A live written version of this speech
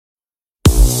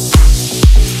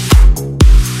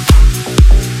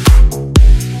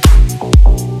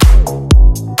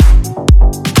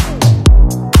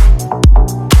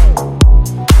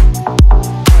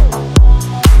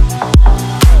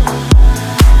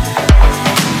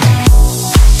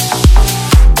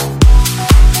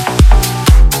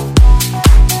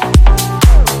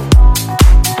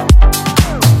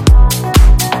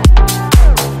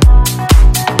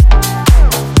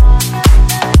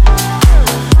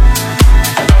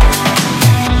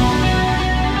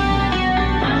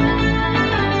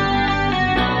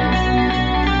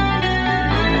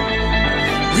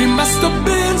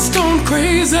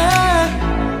crazy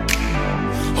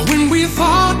when we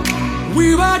thought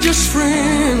we were just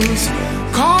friends.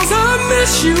 'Cause I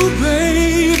miss you,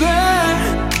 baby,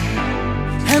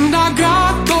 and I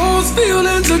got those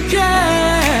feelings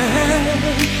again.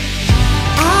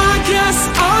 I guess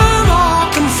I'm all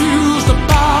confused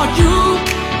about you.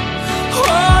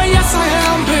 Oh, yes I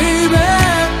am, baby,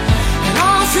 and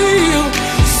I feel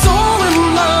so in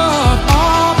love.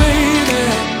 Oh, baby,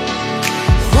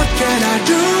 what can I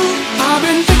do? I've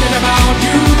been thinking about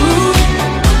you.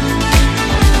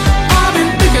 I've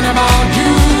been thinking about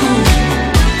you.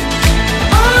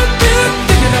 I've been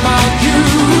thinking about you.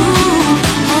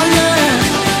 Oh yeah,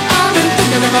 I've been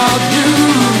thinking about you.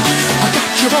 I got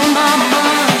you on my mind.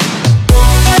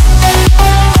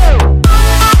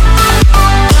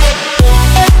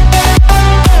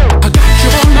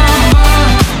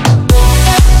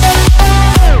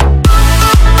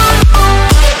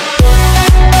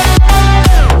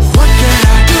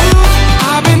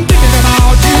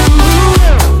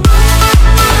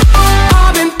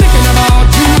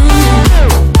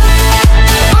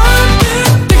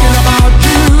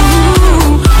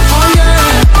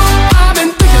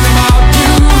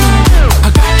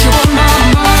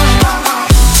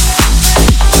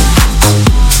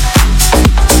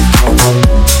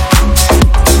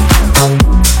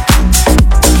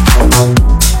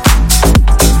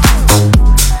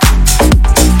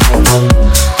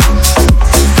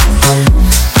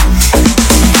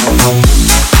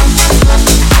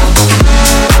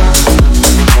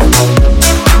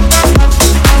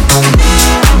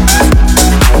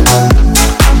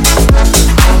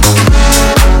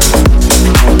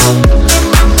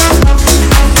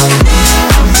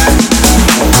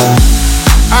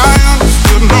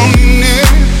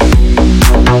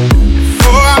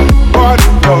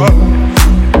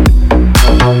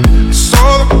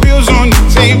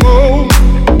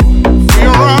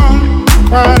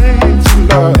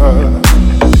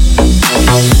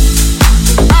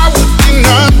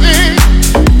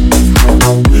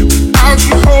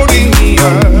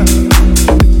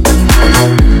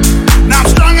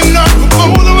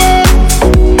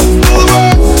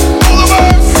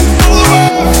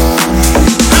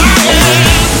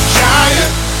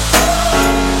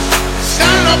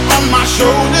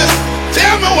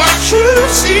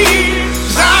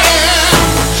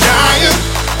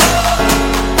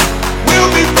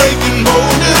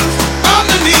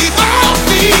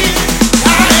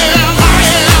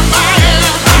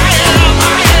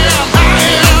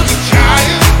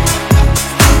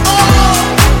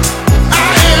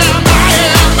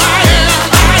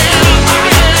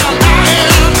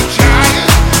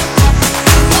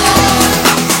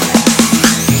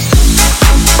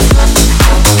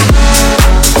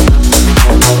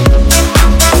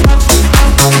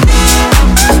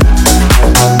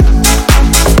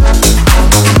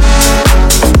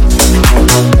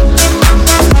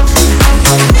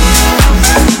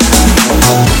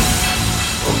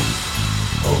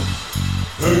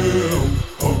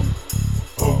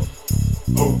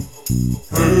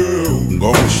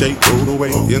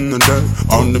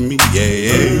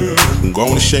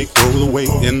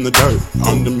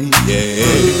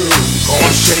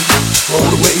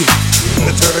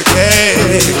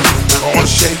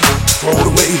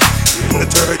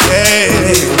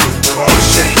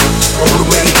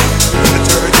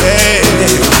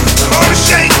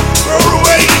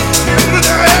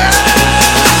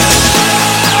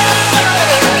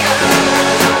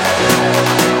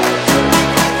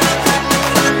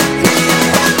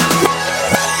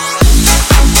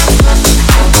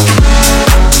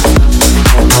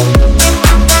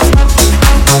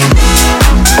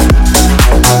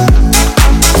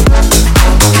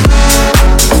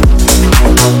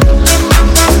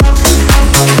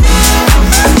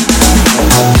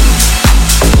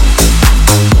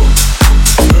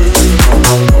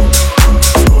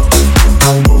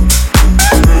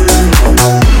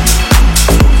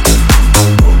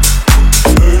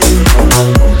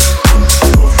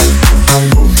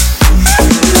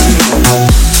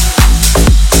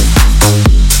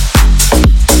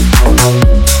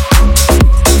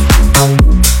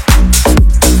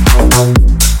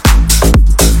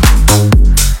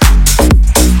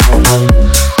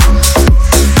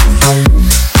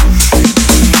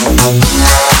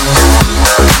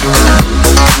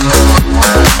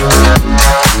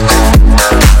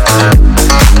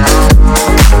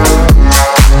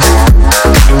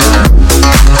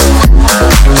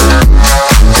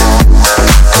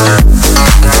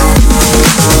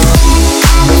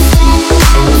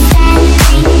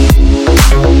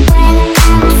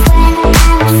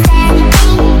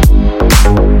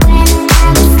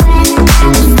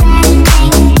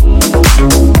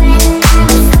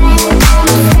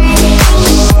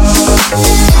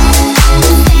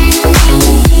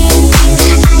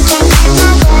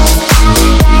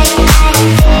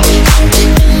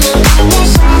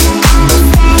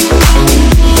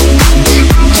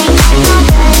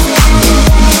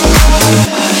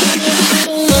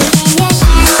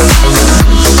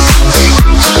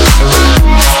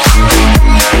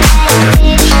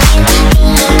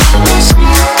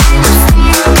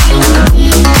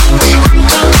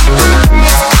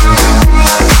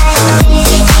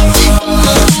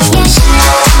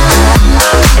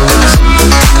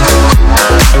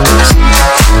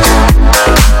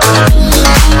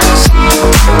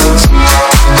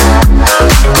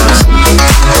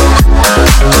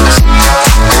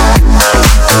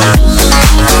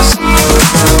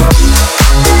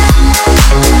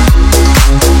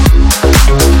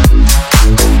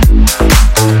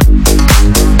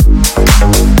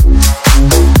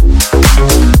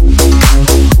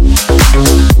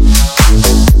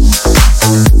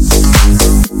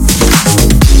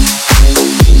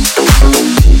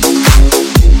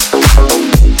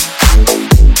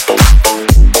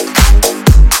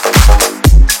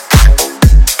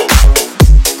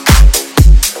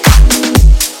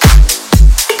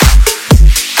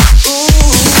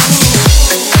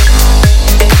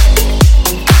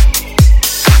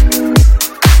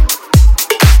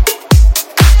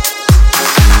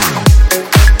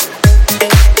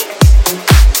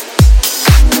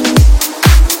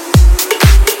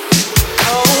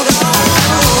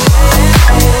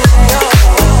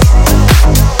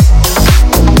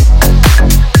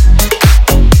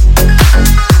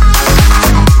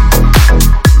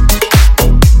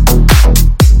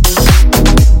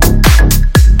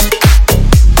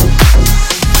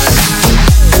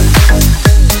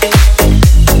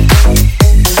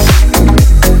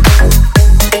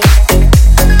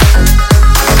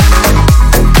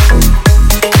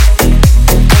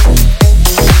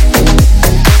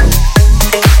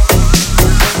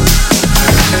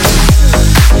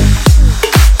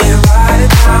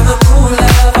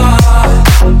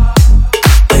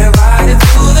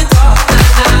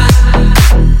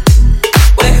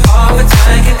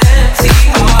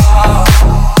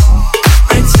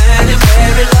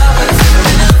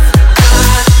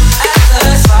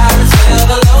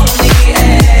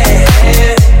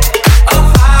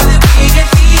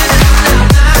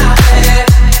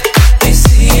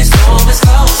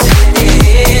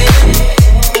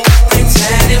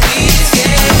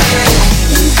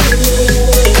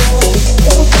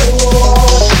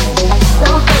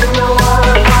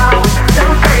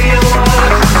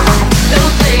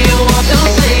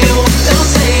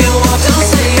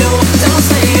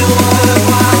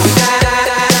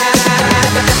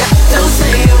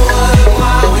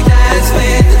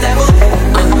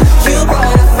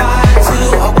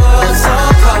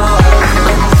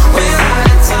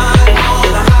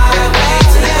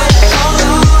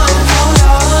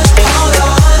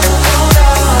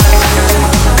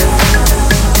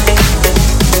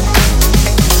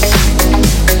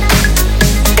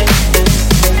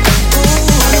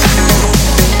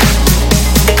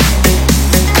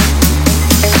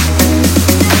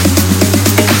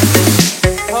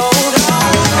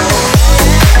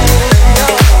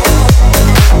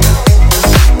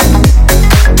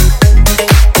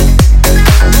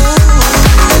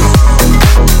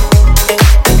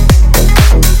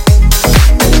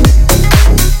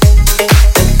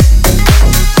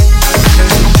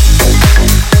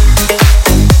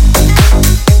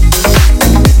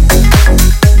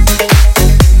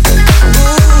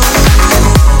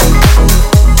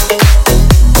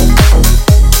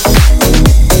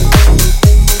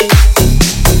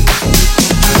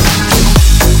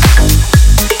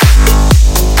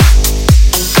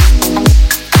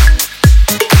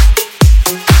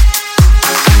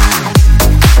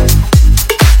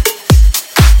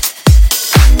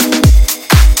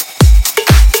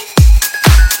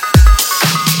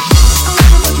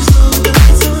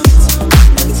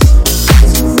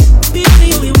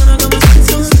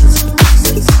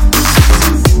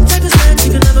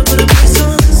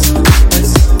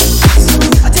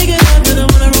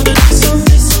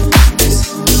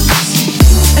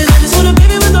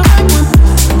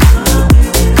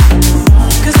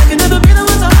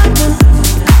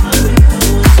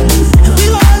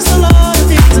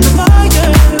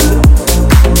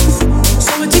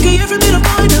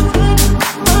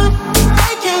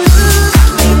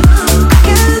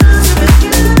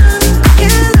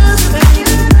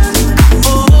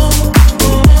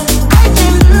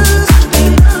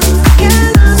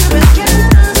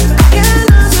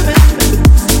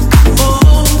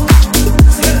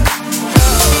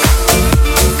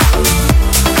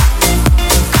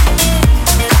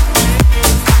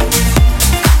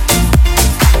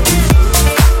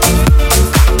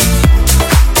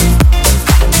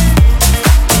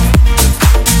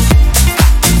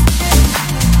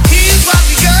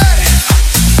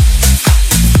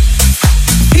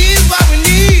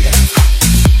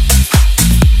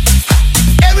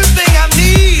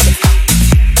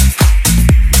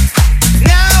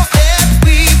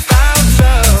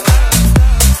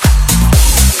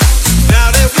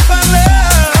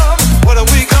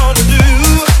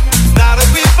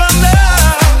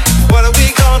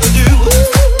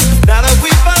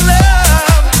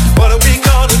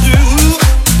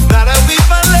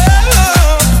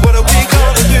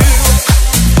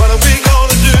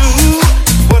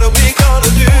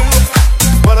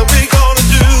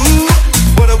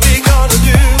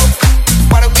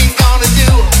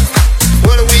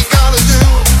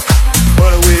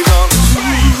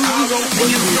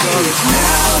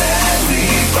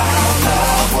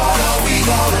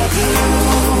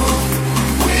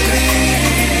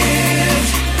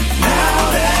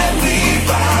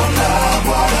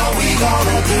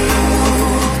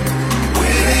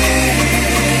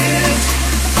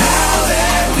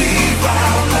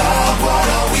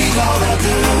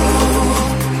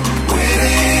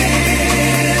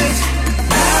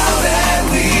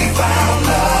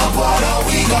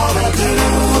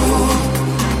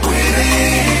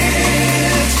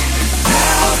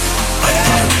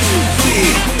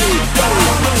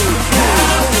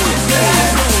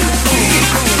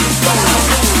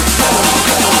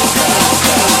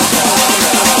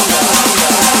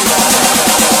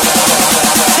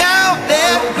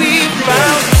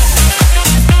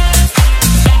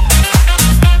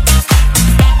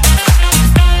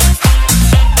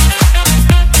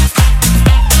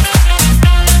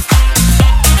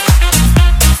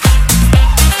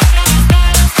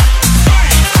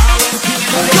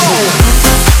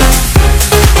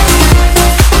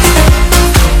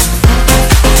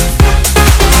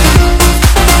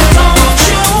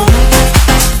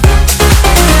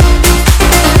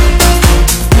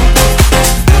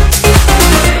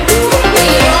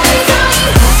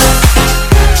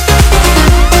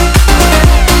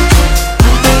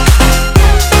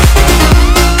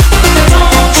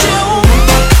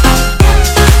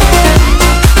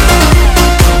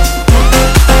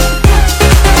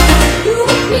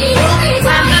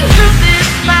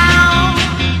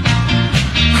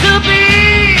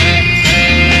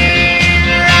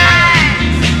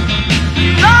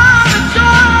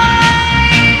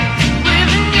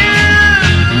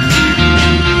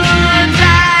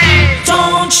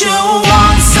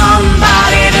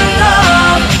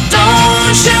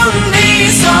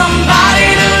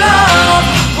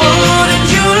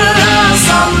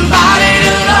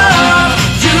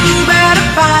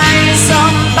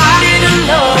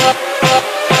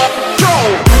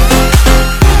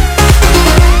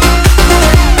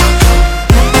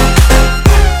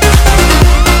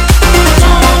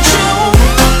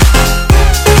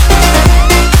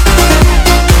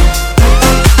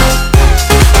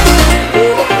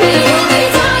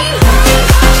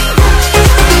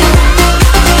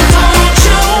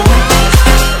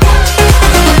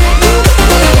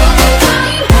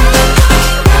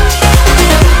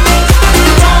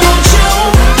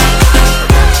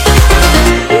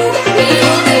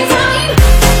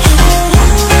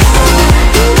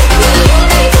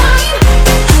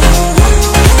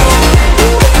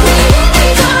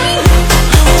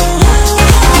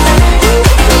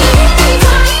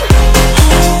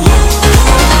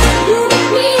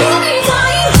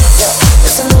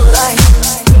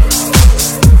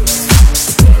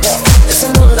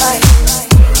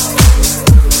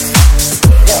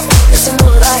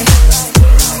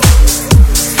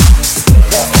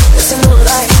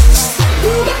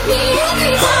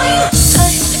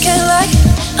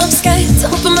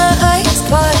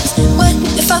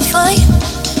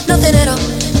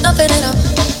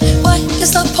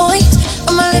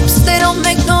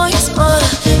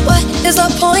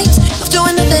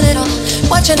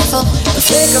 Jennifer, the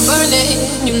flicker burning.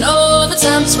 You know the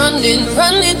time's running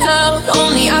out.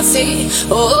 Only I see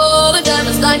all the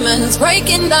diamonds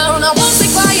breaking down. I won't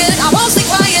stay quiet, I won't stay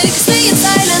quiet. Cause stay in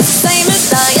silence, the same as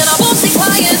dying. I won't stay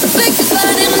quiet, the flicker's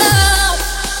burning now.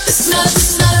 It's not a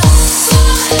song,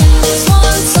 it's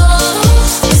one song.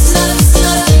 It's not a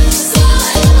song,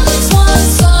 it's one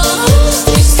song.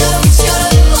 We just gotta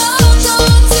hold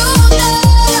on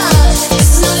tonight.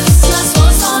 It's not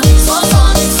one song, it's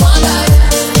one night.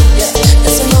 Yeah,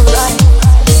 it's another life.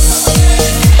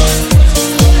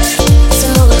 It's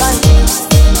another life. It's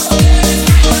another life.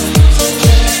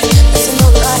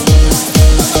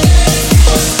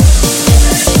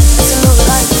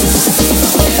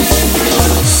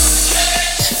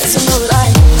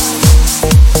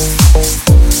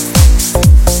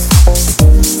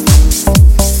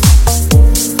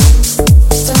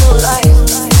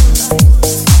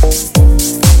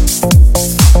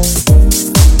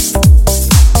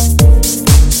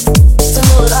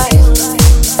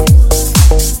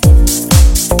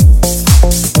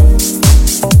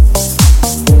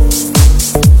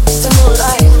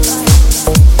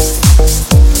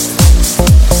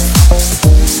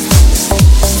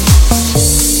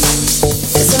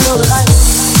 It's another life. It's another life.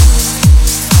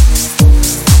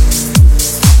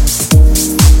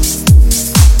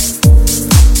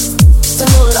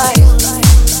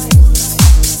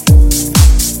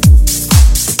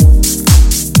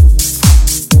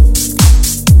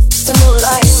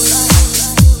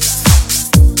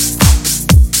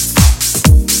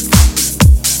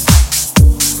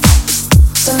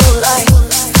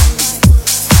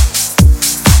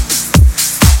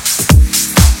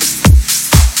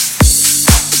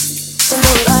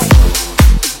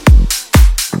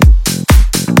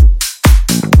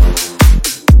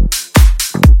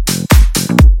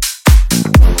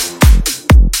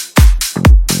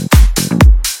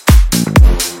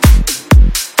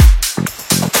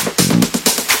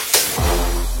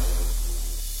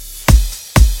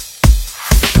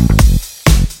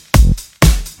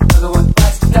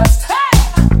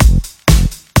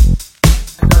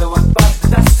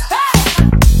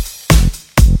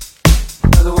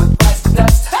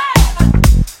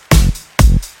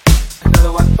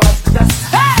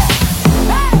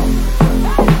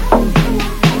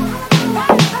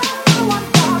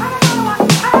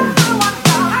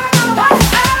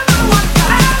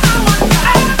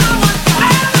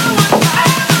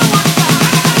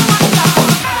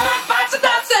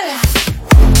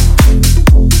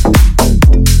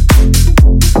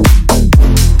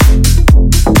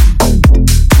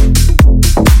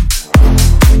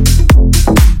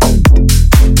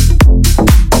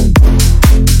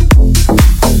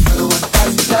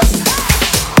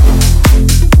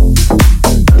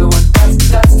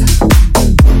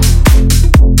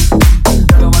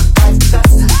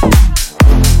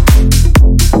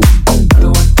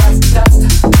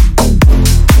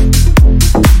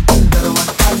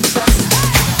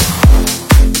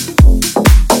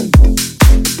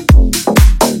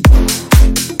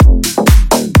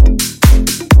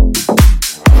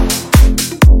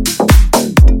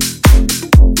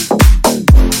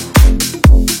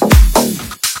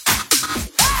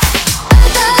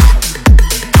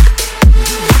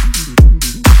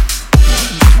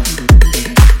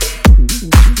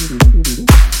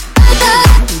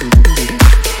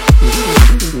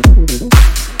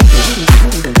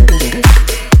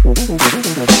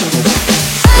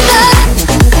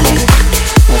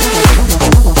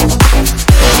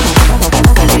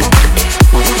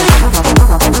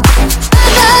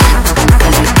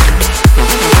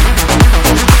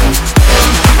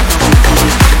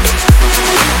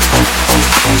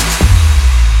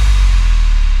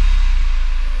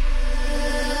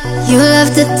 You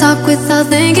love to talk without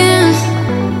thinking,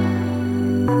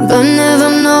 but never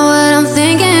know what I'm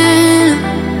thinking.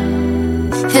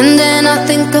 And then I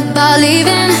think about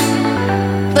leaving,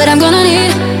 but I'm gonna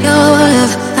need your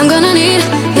love. I'm gonna need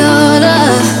your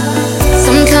love.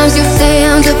 Sometimes you say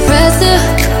I'm depressive,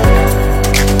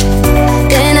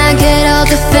 then I get all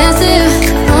defensive.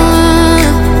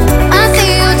 I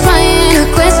see you trying to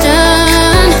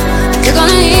question. You're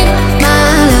gonna need my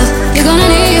love. You're gonna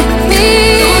need me.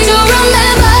 Don't you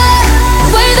remember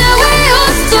the way that we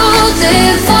used to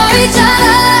live for each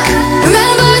other?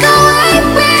 Remember the way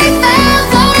we fell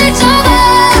for each other,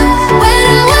 when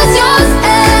I was yours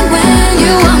and when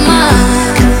you were mine.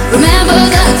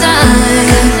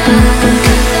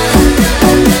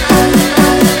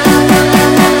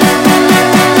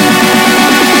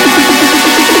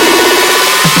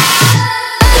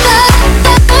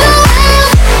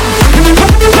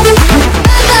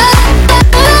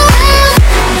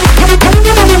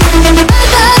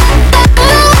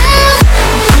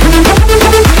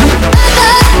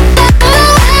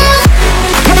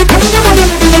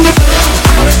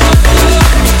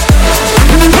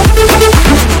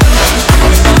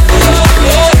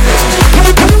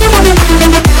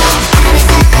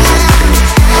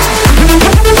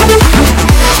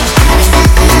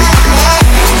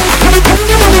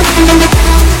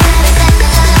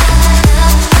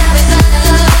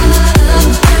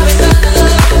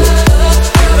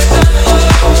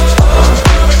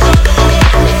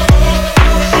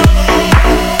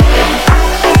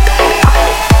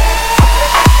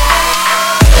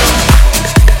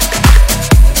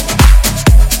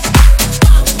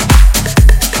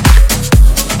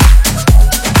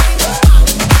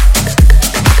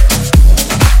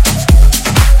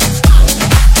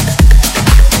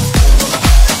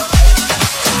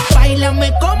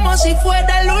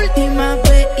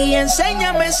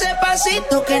 ese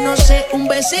pasito, que no sé, un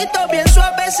besito bien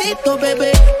suavecito,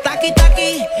 bebé. Taqui,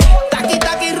 taqui, taqui,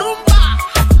 taqui, rumba.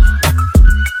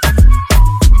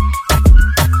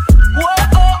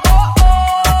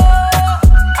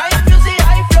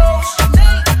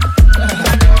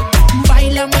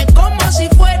 Báilame como si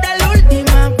fuera la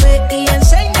última vez y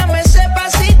enséñame ese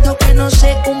pasito, que no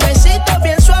sé, un besito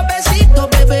bien suavecito,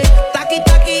 bebé. Taqui,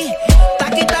 taqui,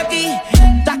 taqui, taqui,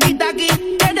 taqui,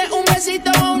 taqui. Tienes un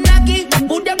besito o un aquí,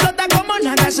 Buria explota como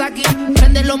Nagasaki.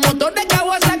 Prende los motores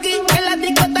Kawasaki, en la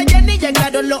discota Jenny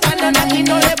llegaron los Ananaki,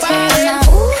 no le paren.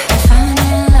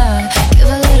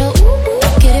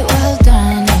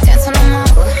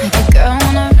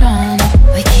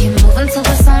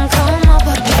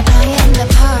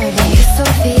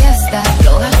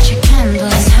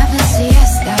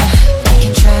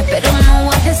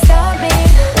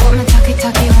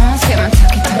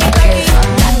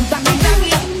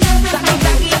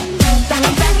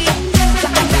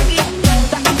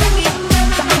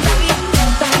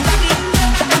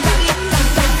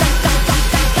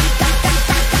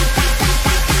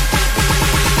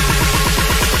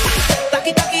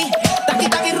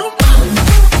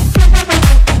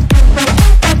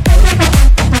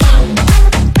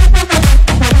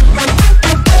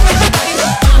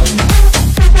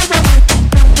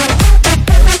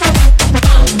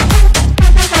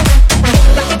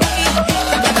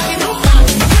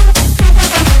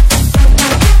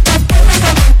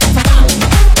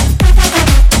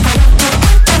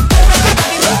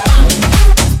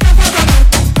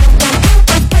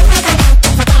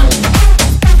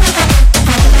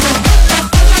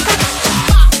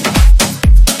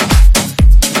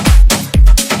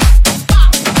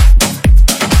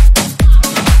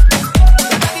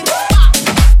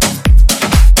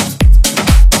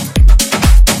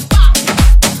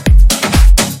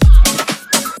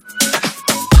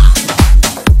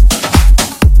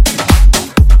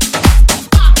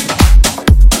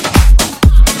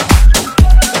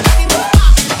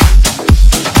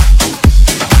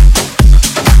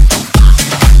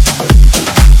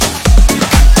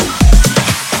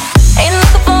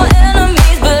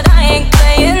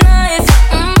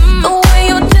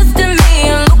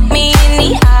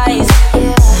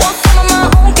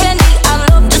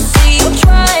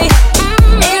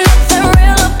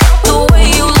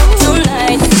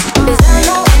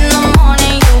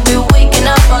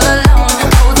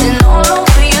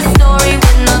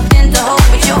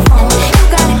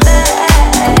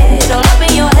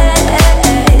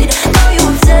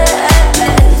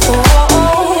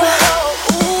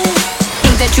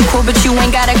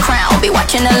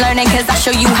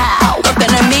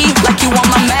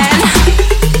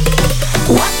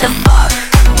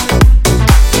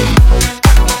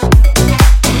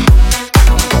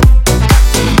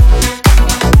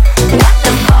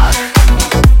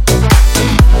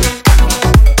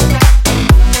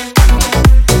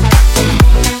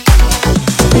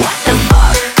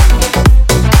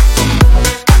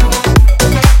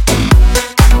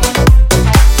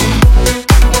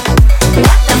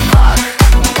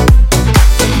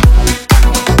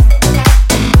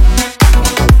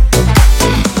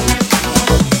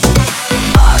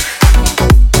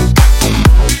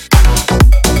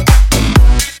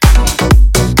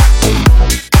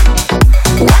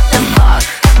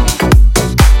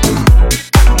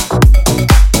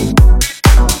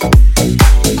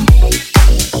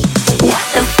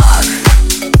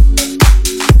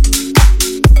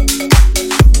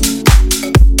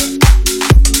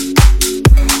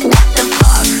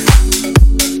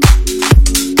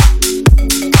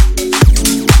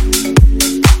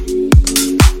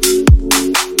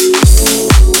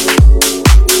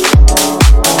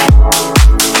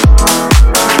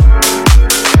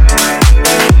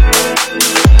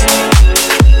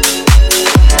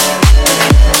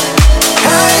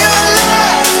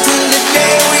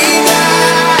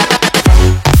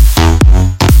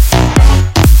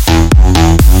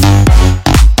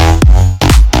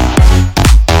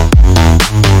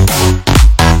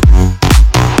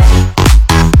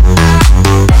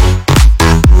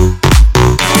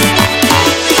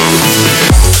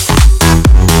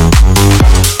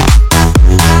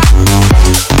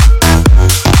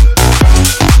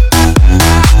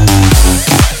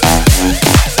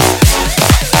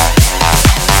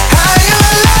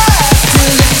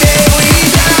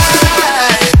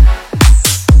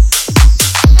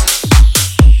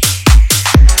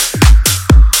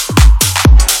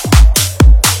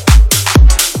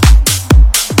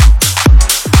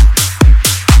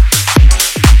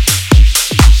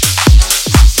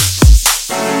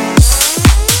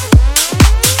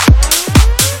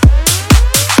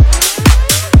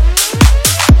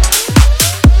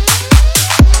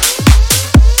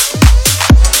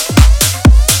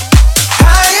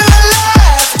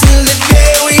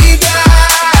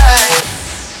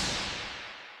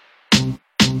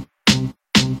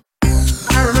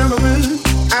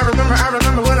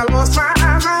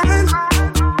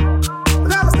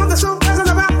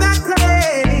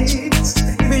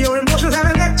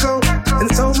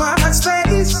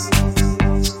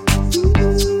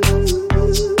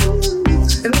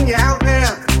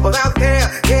 without care.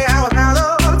 Yeah, I was out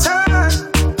of touch,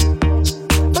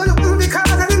 but it was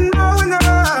because I didn't know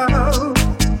enough.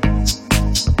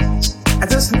 I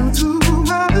just knew too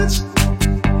much.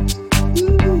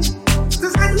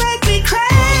 Does that make me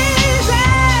crazy?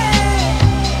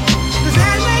 Does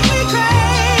that make me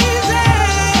crazy?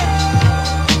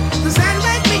 Does that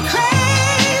make me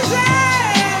crazy?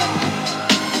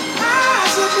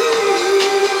 Possibly.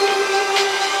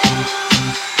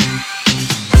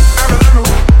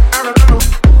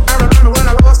 I remember when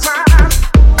I lost my mind.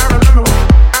 I remember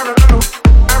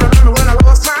when I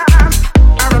lost my mind.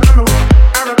 I remember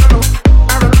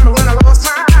when I lost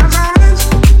my mind.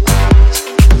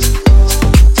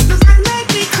 Does that make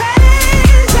me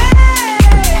crazy?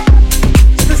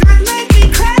 Does that make me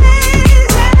crazy?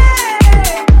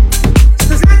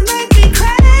 Does that make me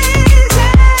crazy?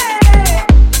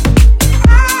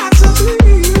 Possibly.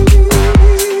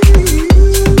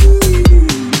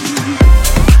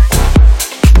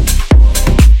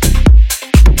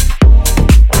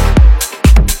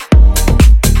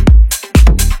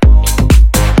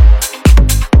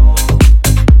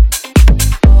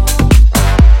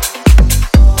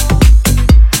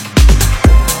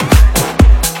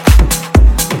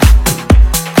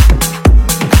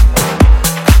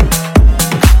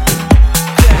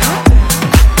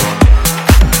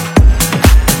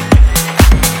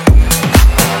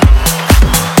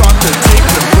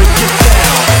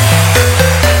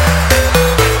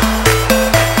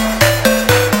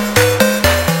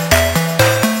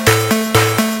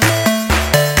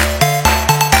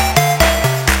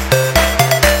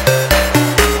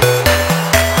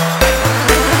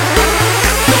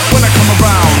 When I come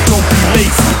around, don't be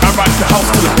lazy. I rock the house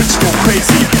till the bitch go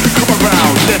crazy. Come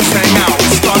around, let's hang out.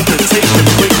 Start to take and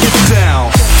break it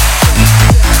down.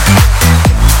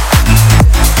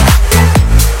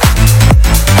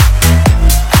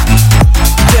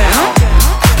 Down.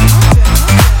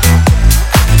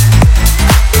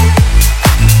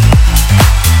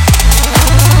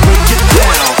 Break it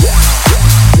down.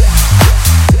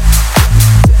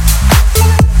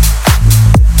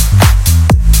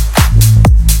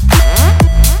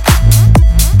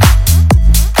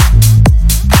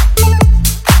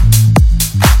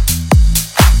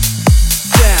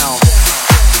 Down.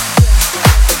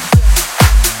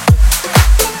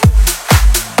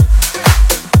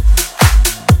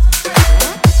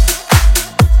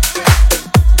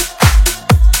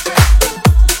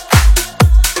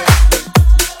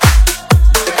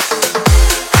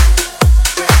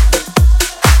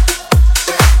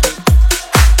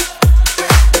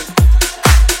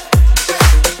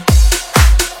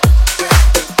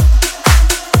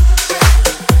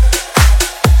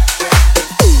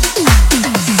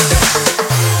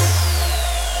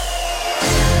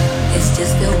 It's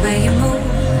just the way you move,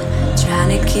 trying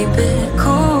to keep it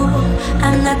cool.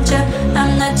 I'm not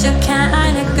your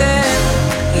kind of girl.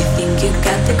 You think you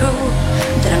got the groove,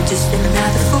 that I'm just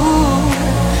another fool.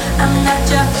 I'm not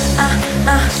your,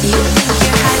 you think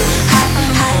you're hot,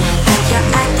 like you're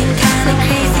acting kinda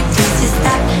crazy. Just to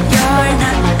stop, you're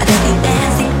not a dirty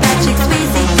dancing Patrick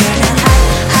Swayze. You're not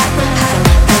hot,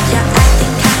 like you're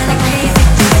acting kinda crazy.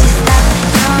 Just to stop,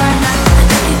 you're not a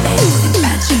dirty dancing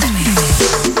Patrick Swayze.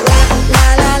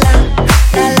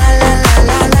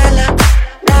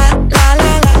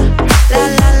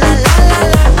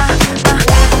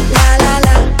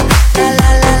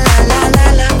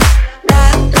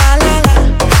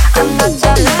 I'm not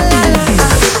your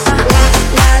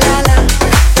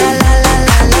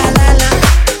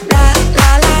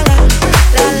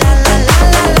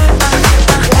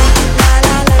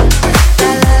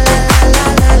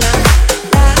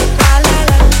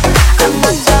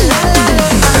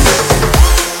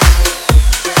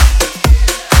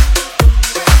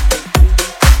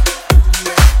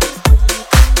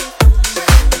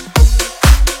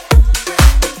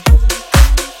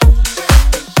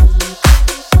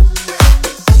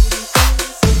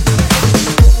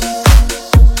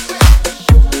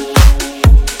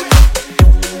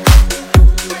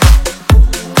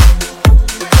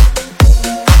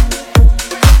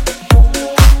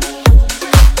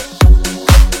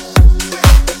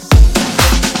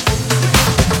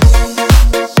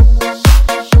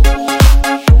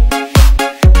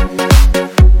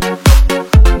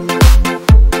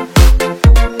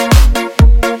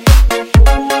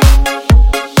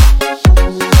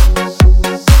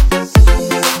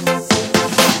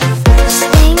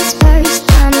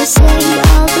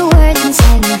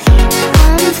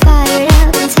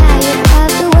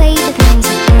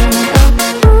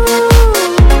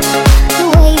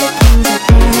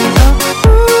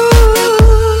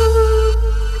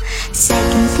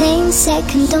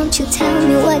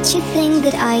me what you think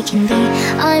that I can be.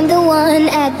 I'm the one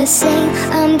at the sea,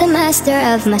 I'm the master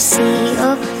of my sea.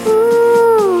 Oh,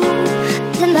 ooh,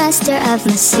 the master of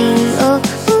my sea. Oh,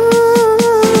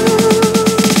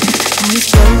 I'm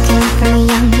spoken from a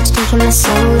young age, taking my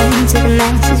soul into the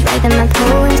masses, writing my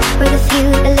poems for the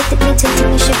few that looked at me, took to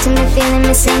me, shook to me, feeling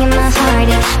me, singing my heart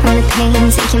out. From the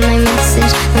pain, taking my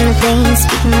message, from the veins,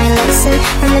 speaking my lesson,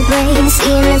 from the brain,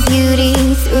 seeing the beauty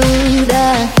through the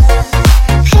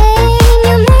pain.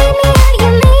 You made me a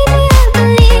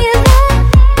believer,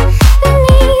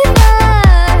 believer.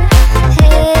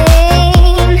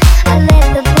 Pain, I let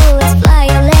the bullets fly,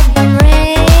 I let them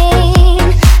rain.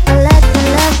 I let the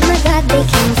love, my God, they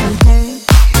came from hurt.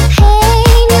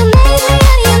 Pain, you made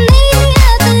me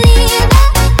a believer,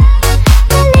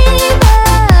 believer.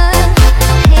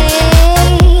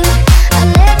 Pain, I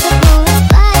let the bullets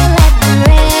fly, I let them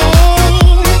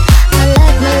rain. I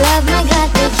let my love, my God,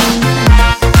 they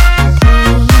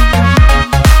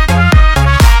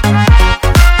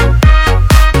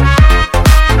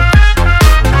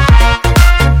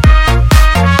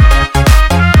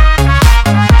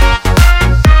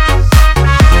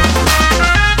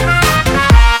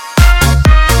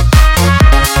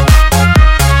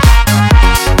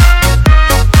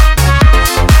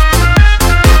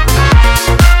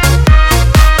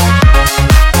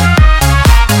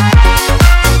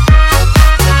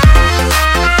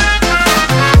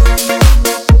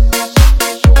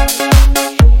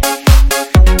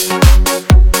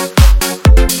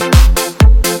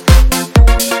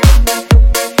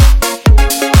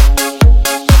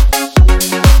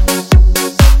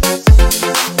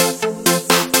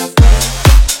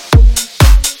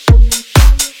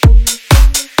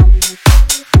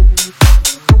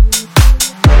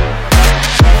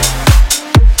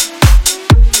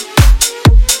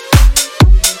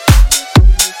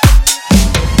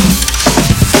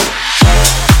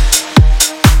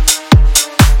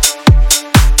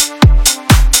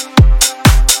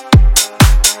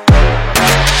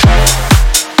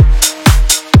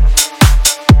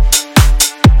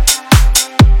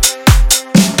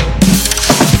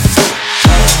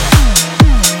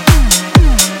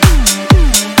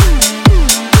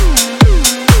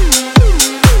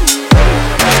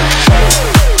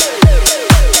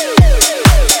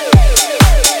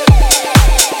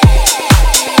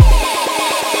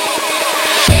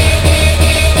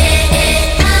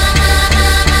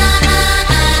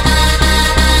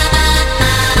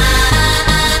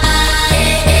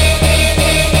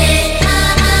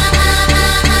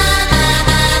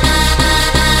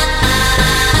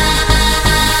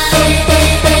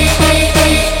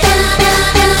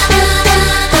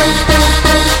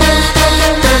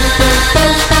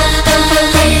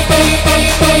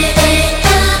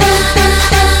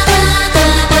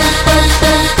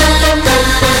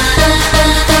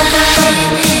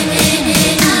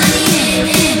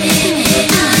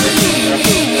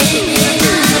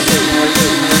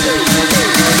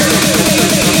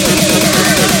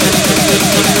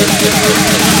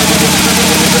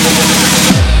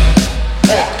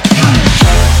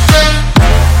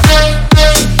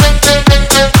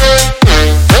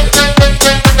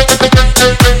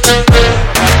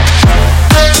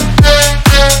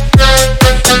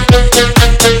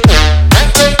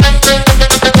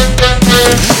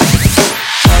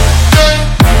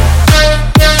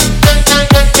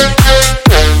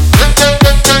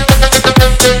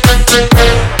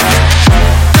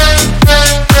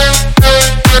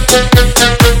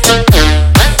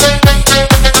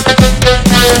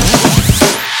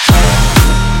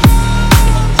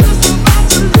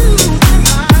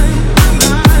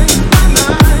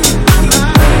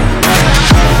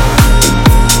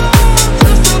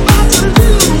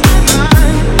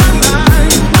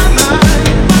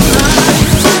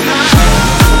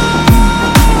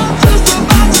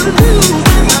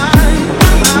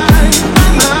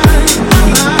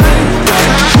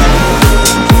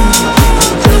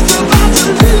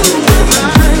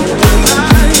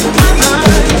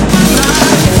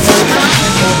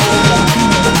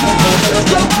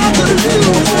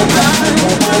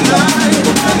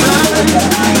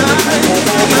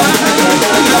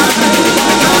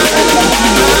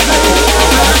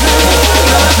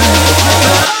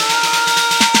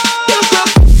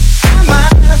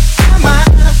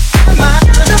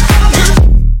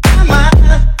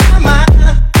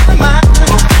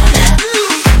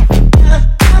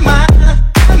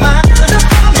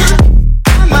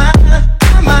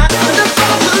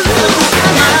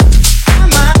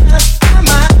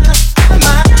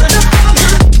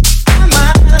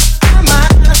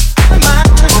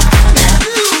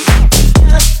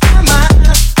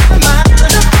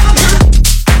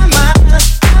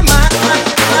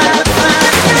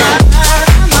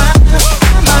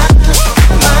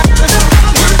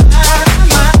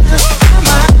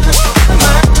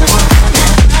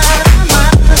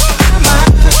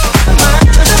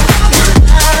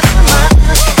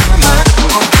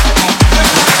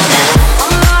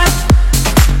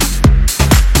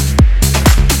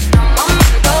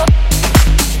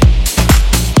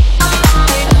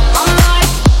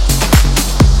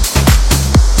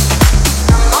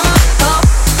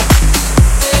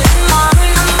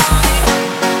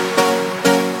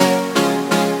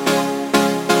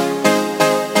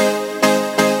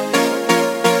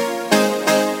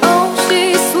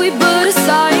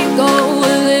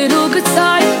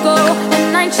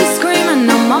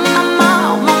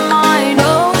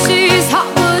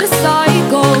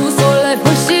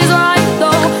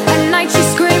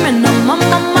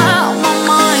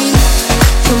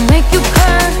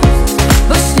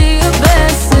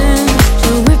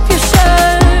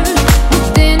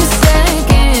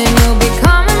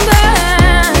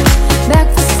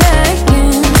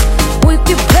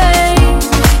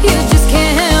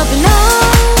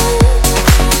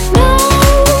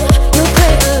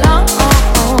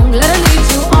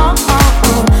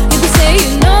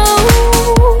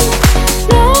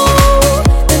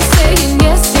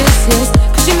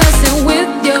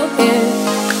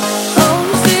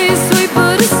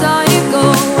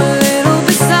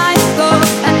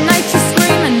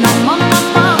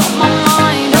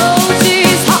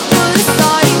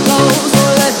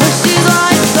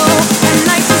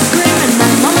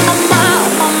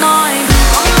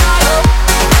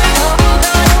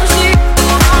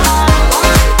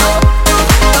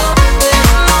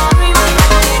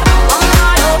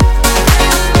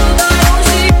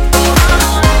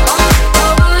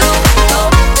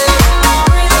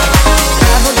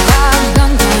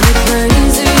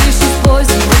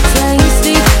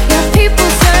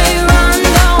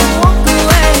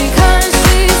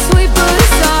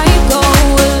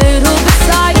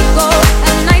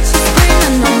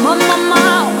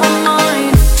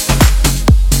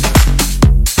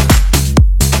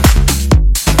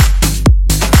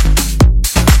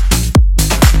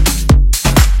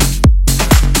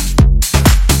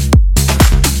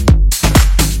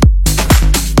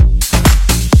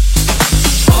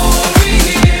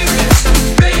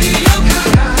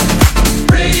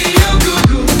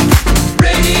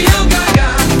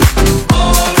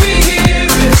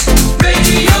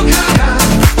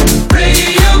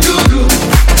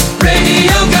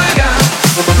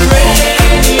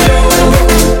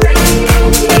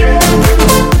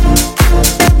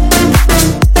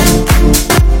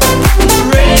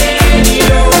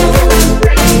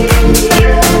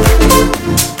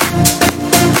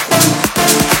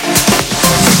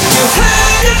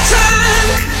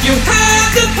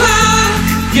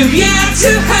You've yet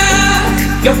to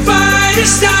have your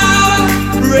finest hour.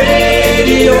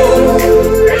 Radio.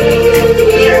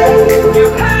 You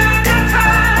have the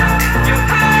power. You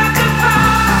have the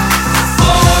power.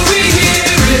 All we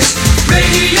hear is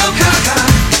Radio Gaga,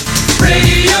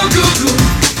 Radio Goo Goo,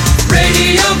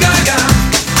 Radio Gaga.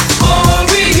 All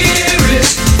we hear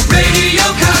is Radio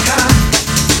Gaga,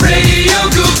 Radio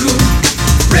Goo Goo,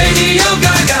 Radio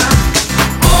Gaga.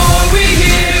 All we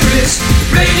hear is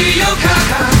Radio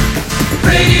Gaga,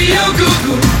 Radio Goo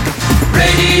Goo,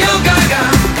 Radio Gaga.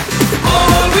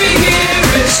 All we hear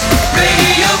is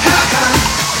Radio Gaga,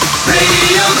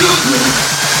 Radio Goo Goo,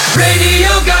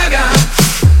 Radio Gaga.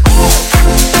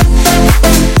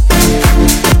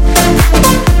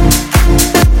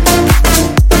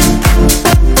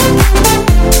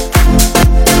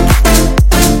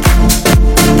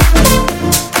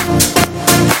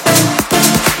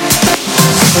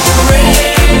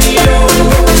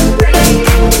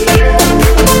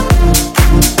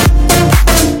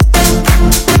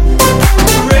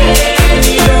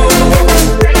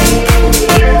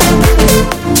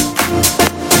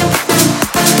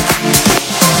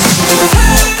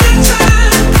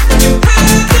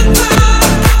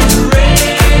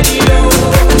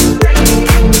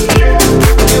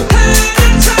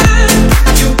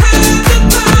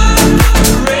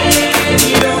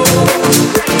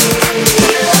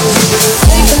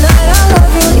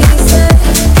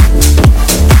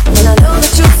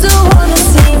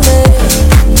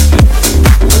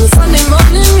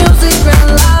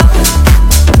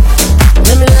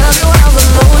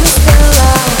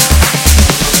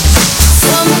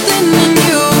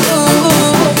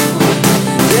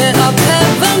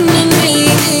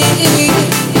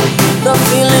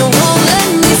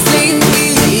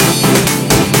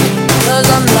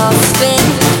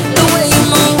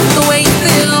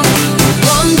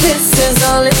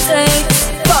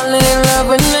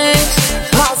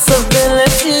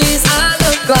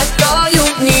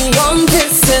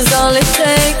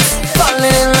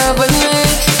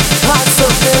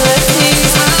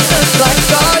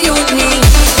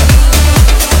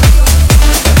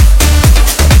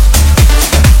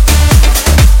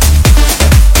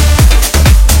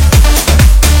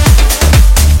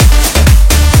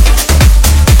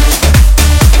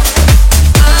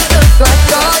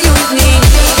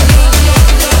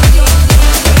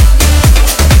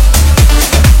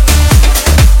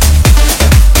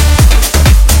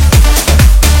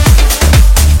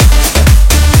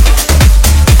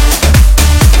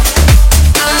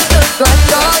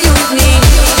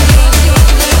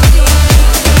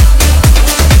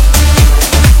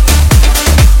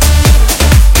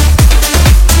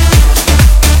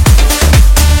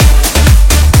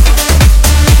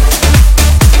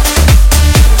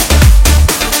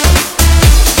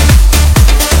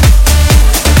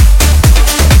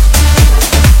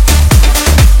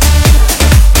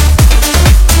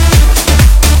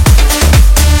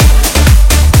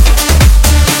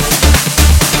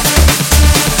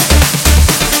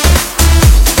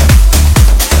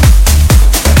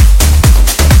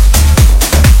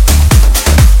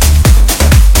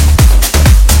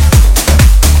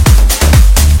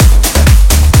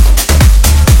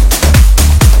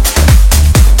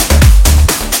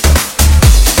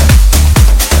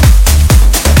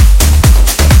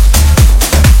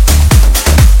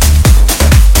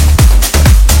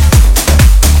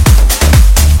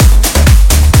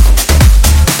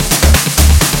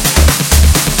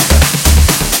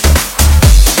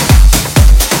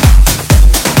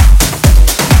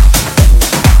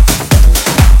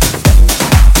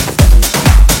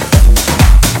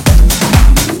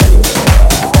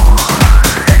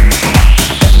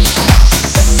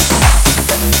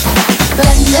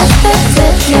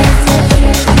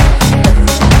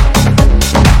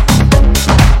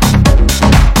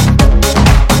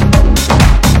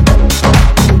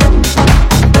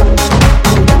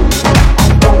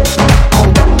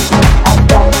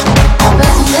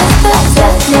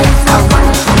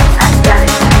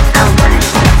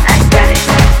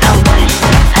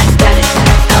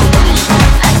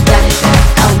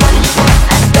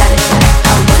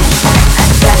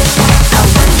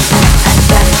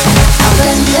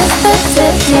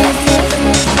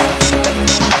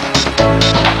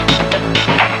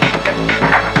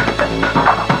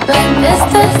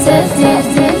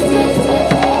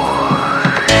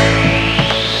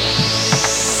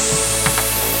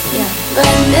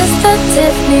 Mr.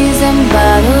 Tiffany's and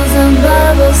bottles and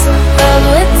bubbles. Girls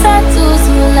with tattoos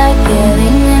who like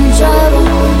getting in trouble.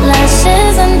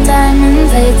 Lashes and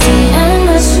diamonds, ATM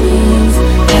machines.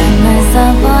 Got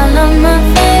myself all of my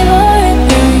favorite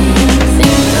things.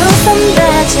 Seen through some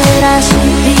bad shit, I should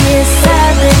be a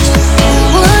savage.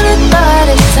 Would've thought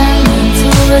it turned me to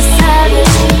a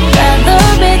savage. Rather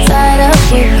be tied up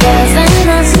with girls and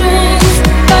not strings.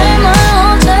 Write my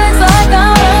own checks like I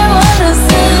learned what to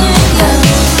sing.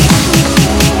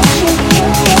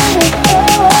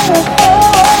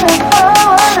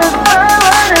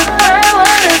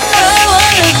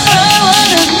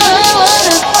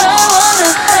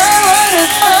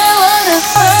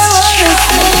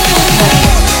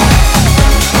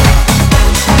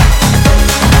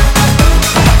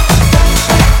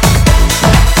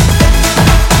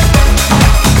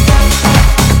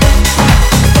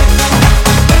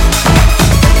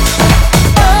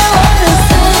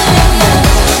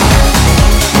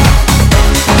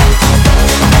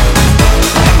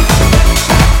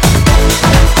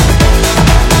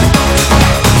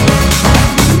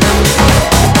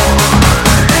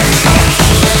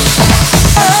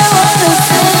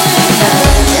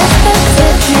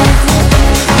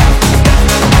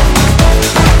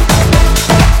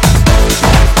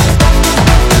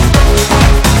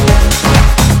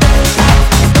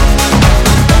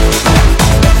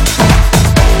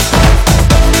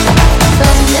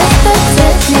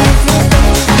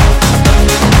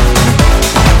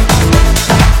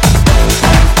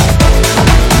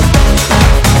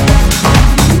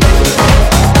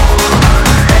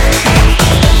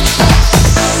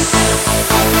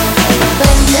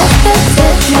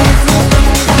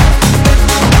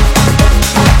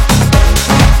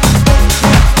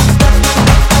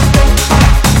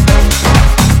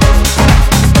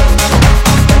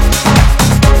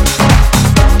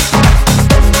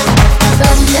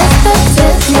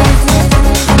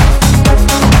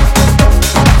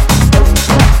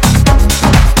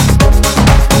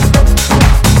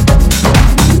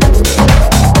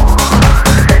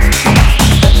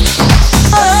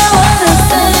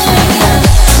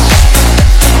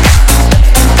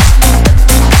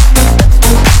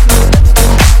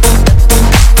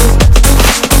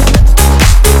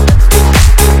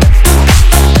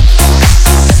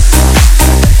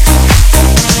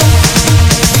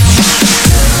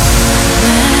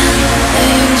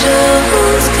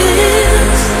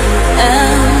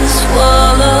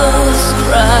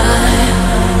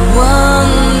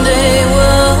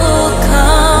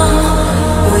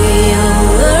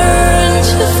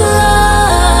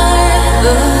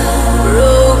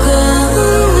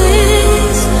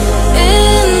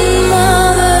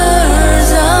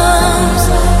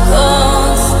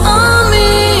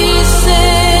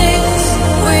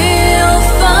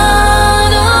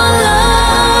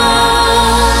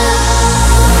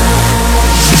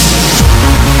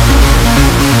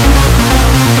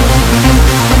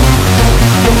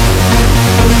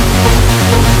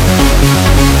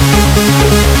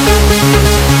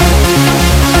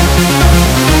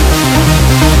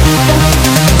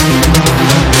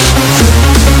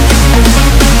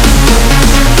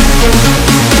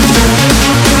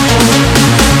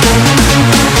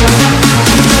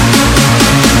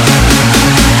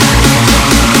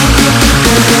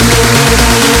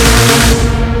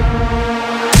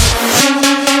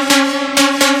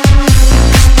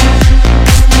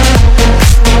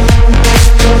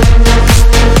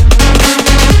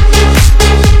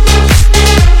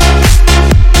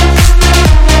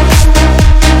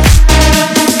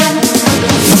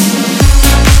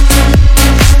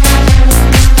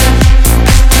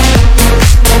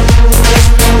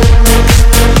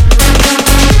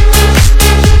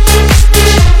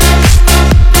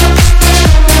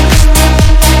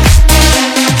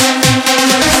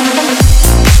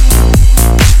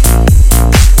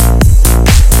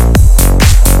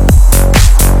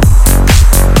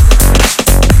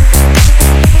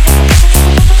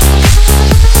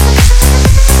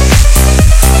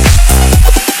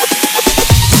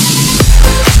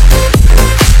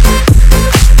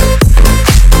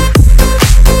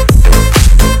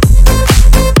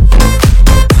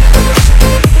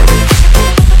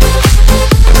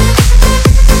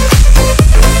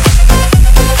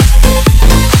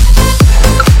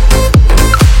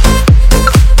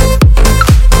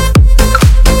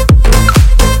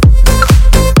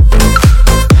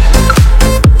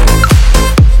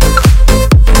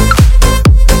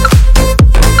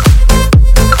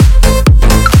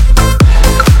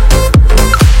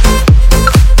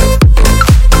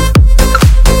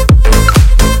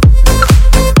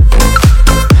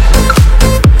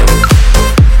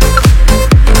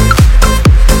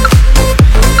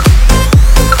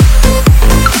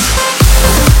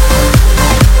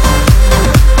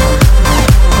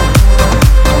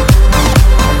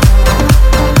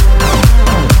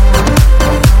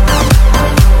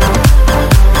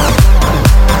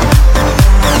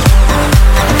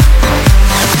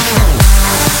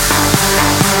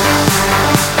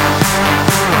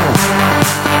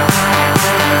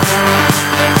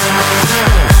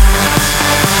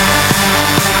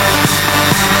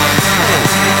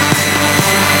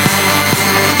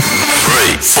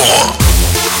 floor.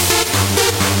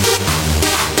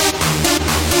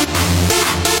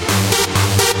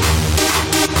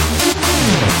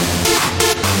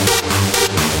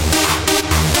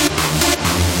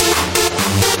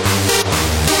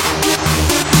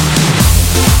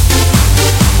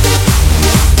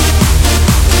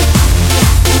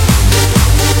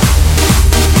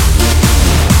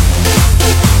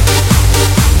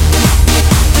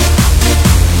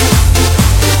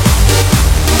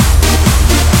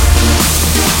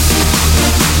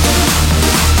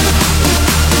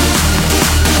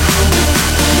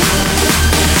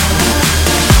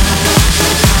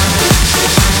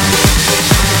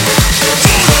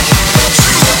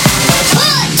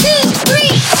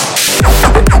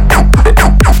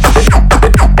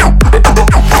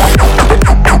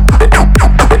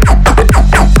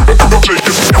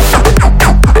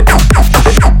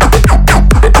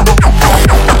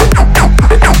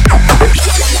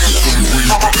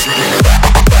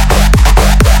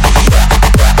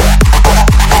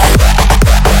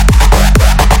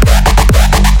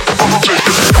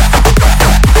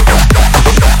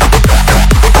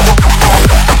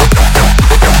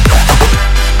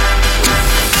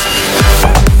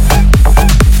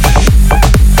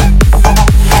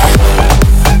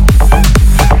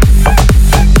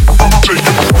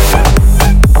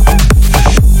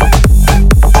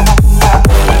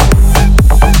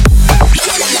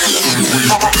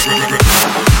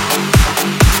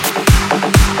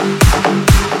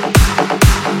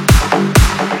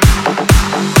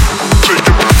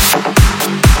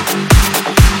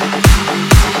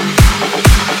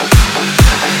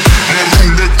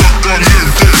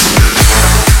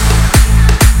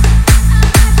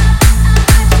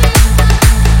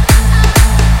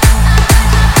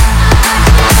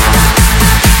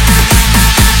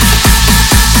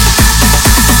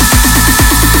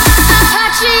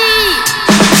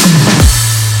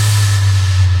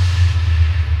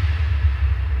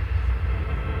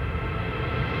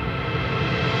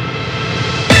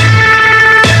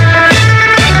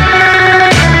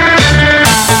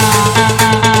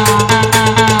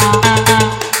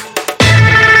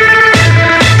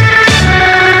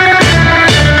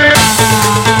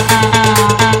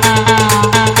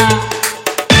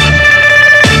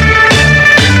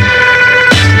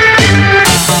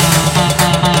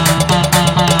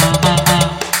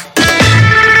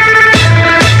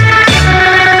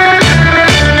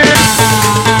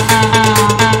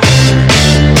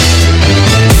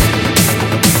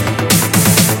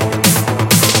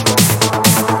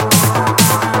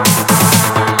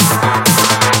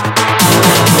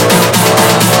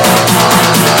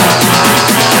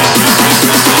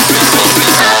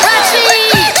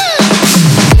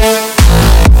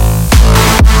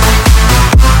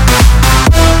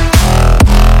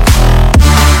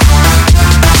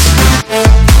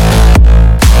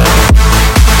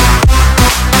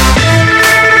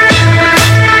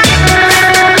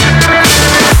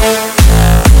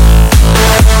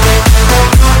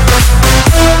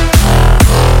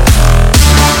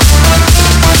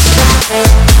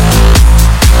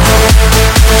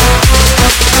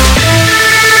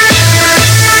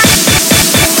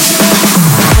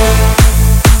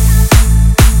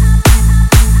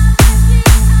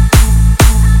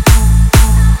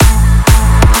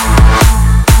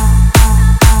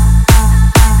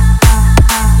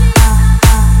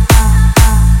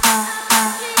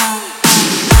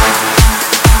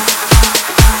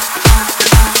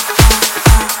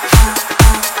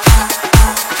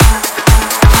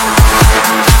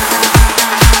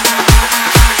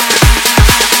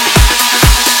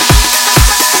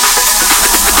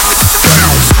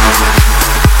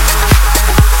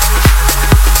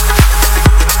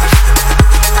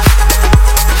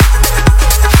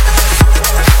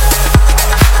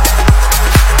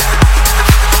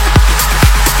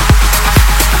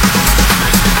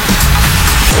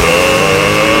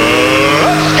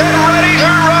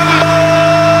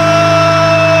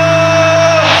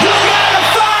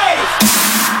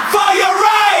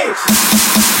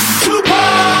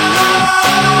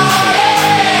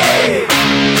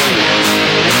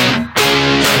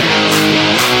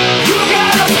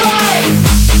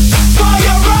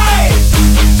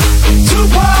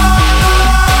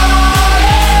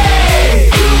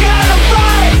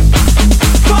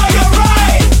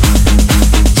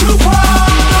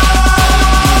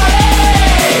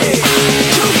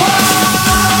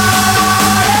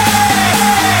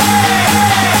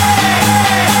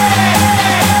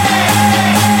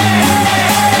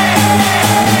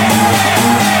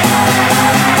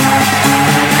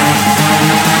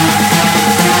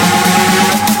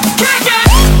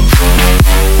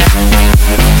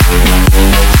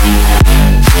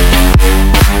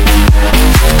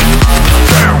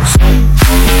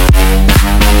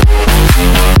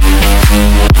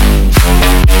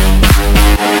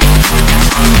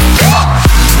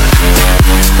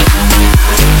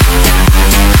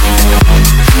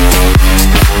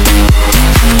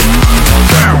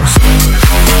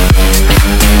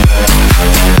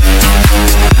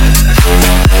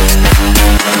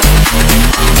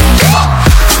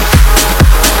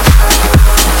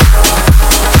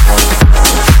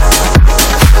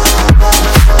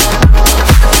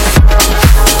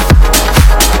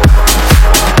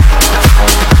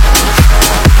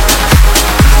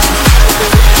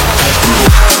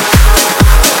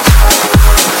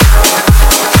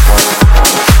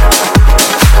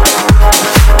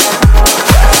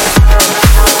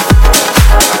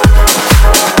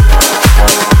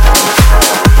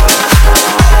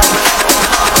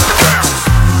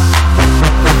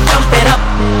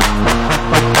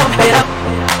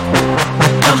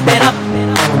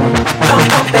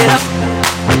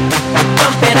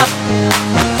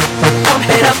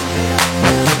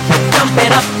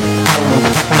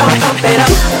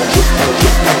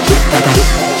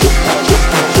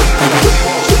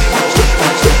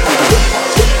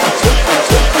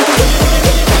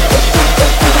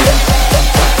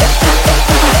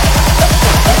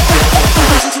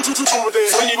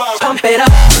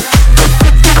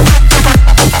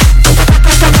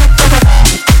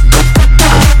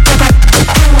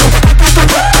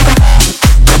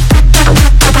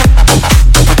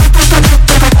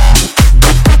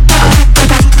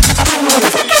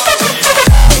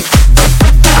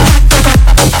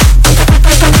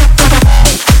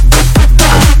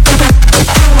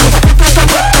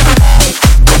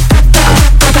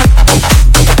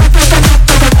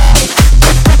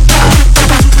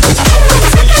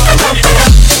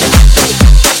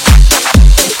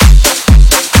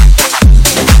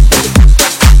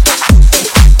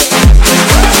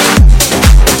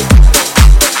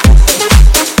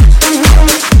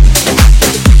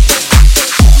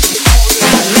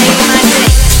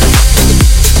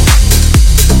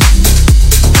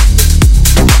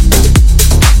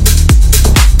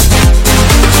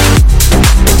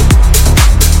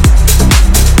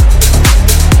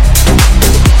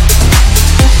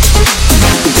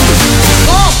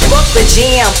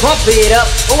 Now pump it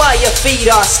up while your feet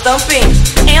are stumping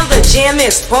and the jam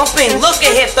is pumping. Look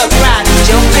ahead, the crowd is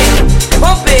jumping.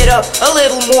 Pump it up a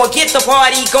little more, get the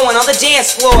party going on the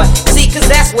dance floor. See, cause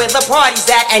that's where the party's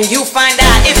at, and you find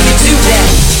out if you do that.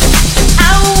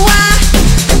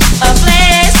 A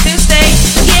place to stay.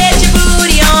 Get your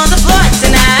booty on the floor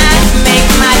tonight.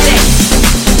 Make my day.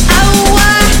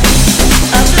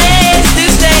 A place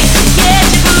to stay. Get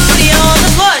your booty on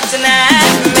the floor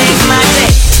tonight. Make my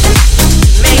day.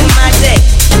 Make my day.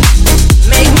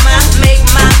 Make my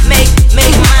day.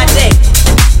 Make my day.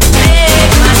 Make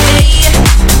my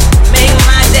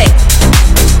day.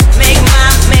 Make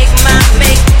my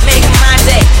day. Make my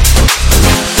day.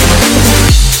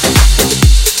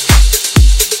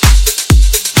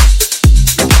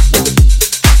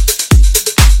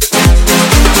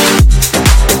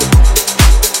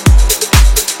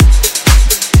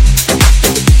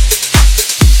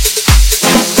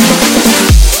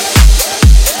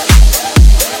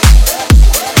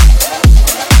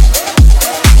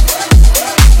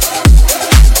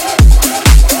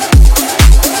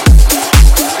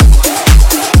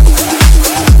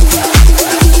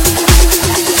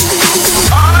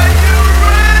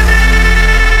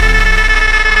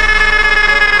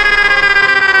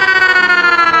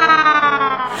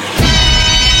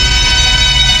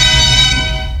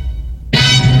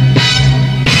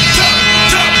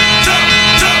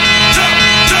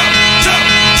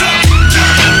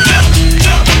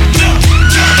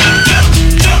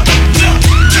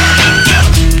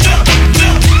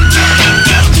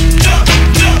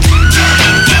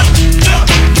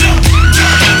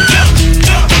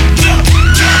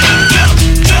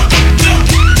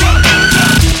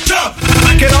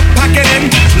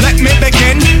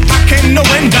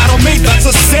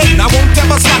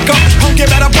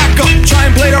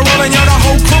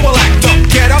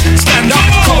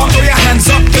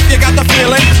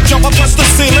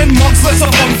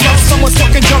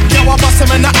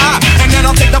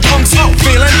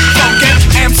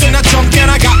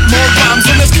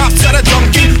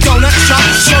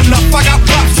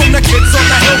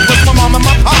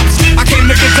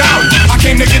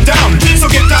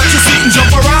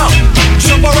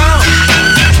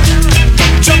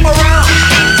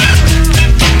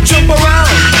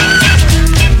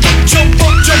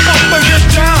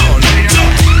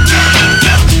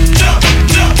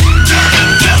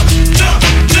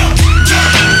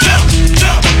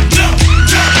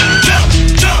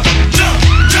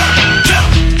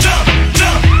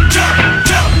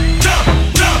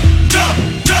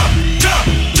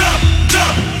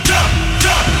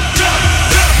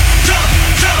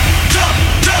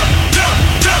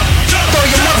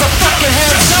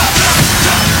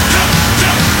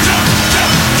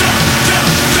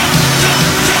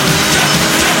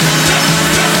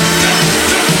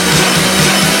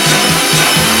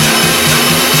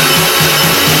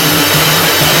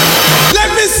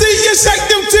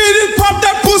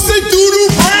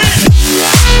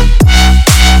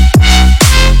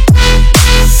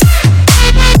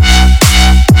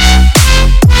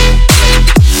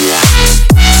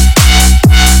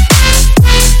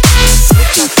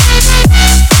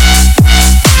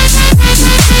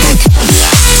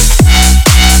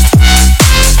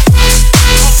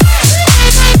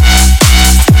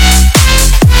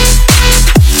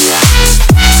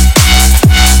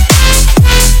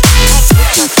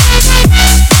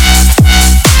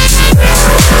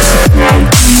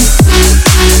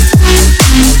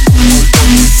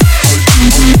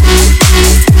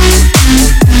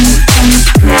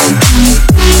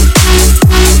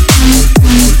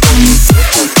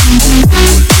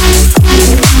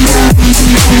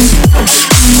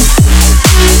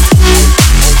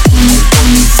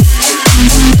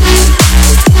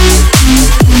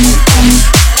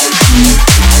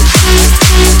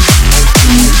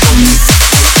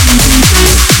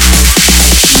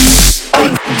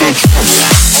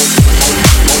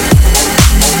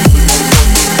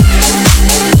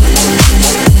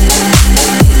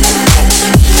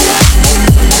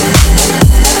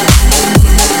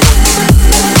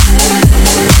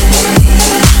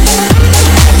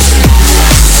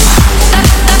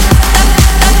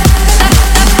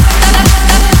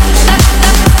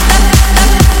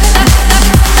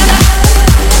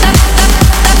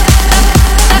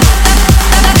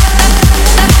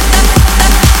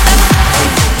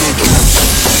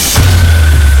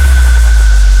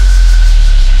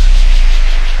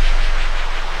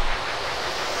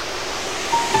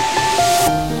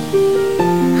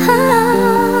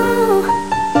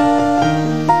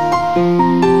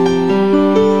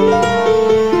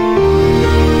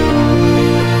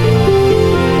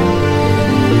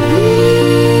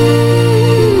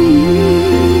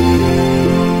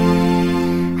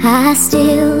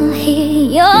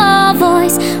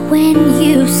 when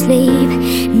you sleep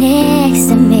next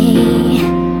to me.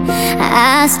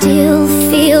 I still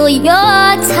feel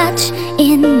your touch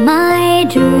in my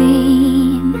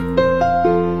dream.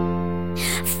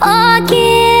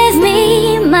 Forgive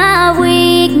me my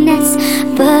weakness,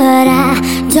 but I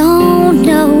don't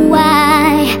know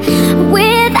why.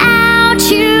 Without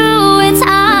you, it's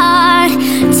hard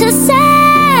to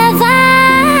survive.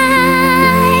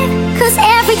 'Cause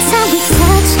every time we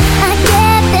touch, I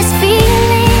get this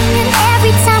feeling, and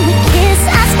every time we kiss,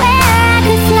 I swear I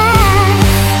could fly.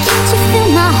 Can't you feel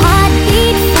my heart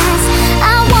beat fast?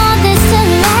 I want this to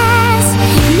last.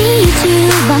 Need you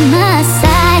by my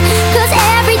side. 'Cause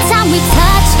every time we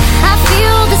touch, I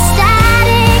feel the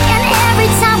static, and every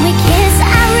time we kiss,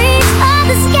 I reach for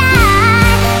the sky.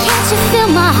 Can't you feel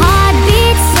my heart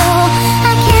beat so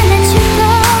I can't let you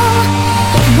go?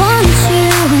 Want you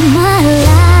in my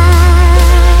life.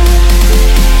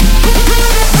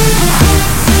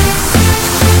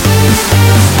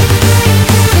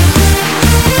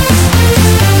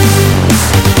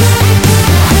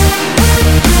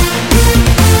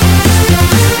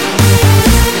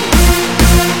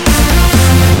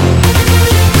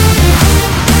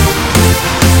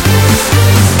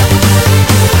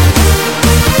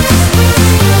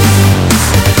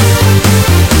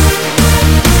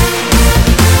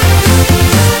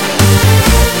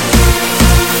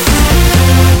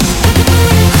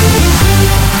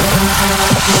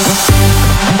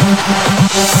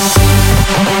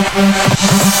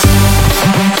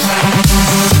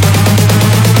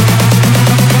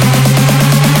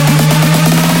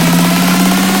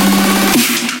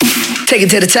 Take it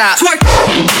to the top. Twerk.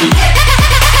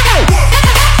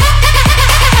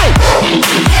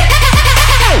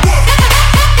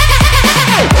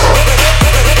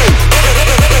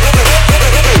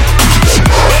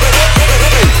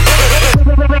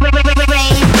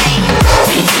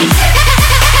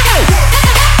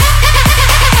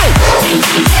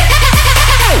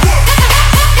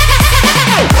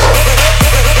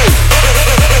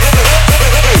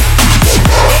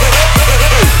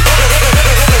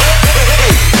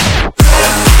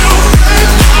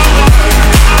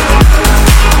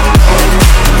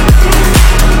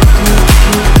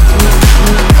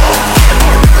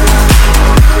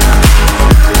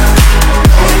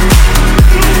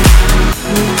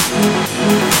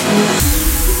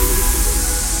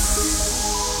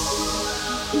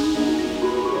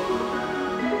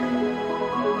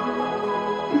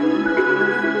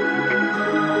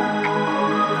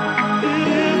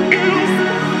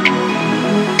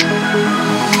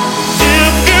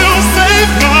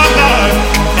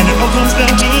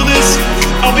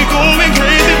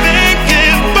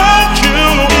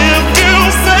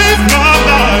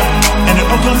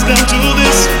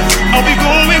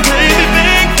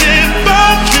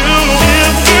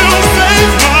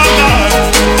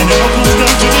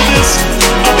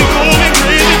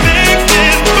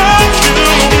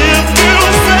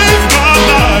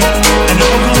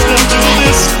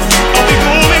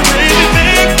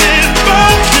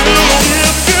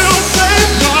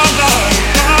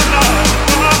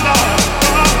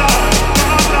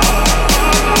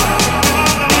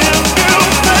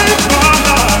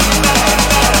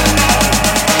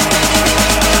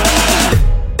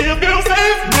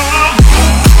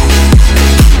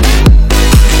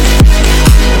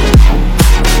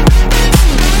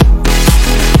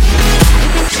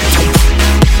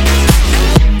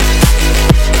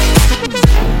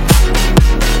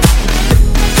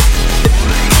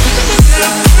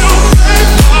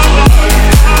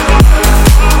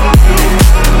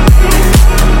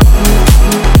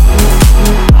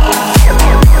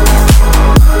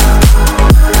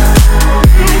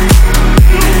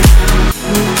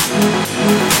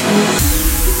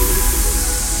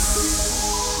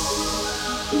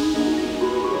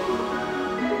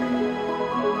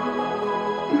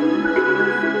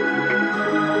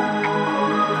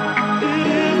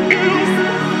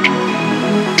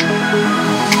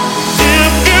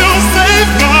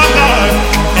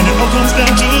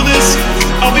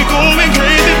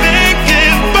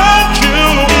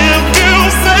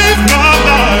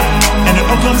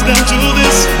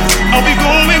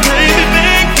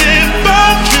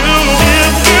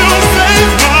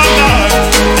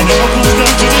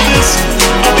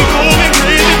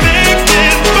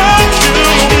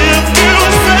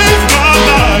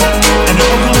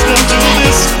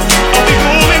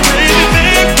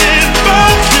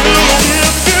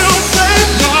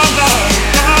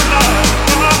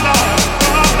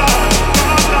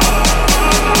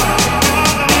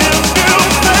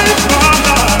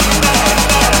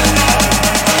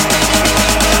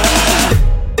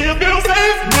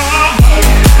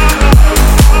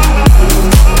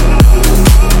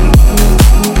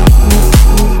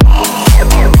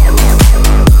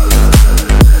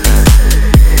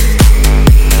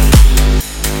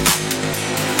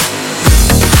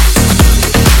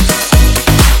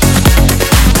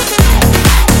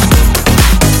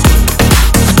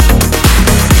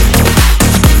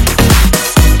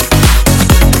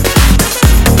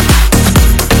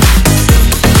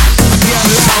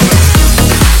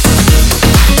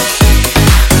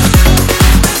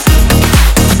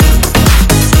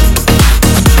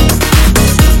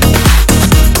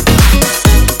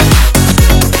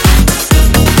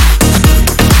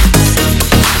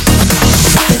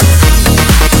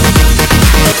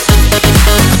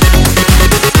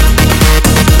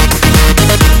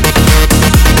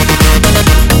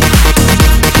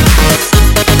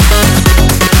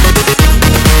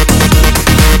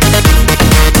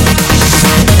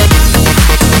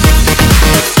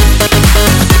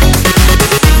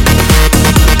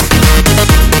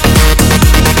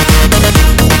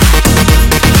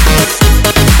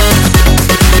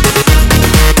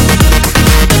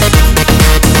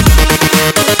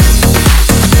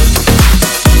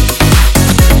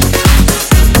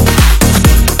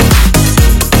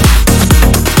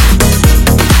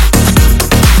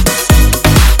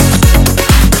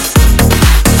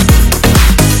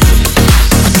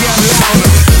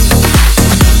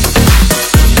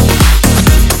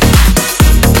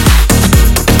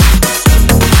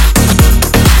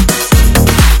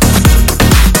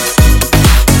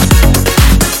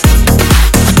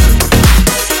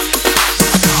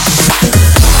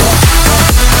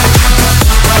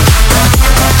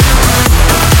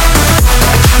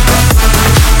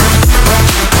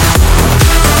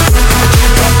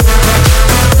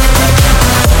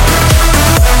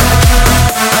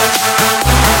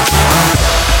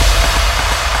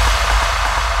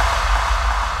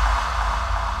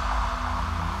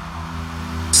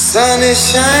 Sun is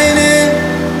shining,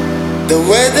 the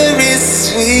weather is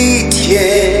sweet,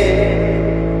 yeah.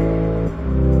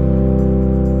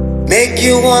 Make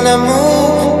you wanna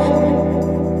move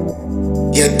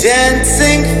your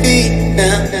dancing feet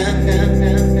now.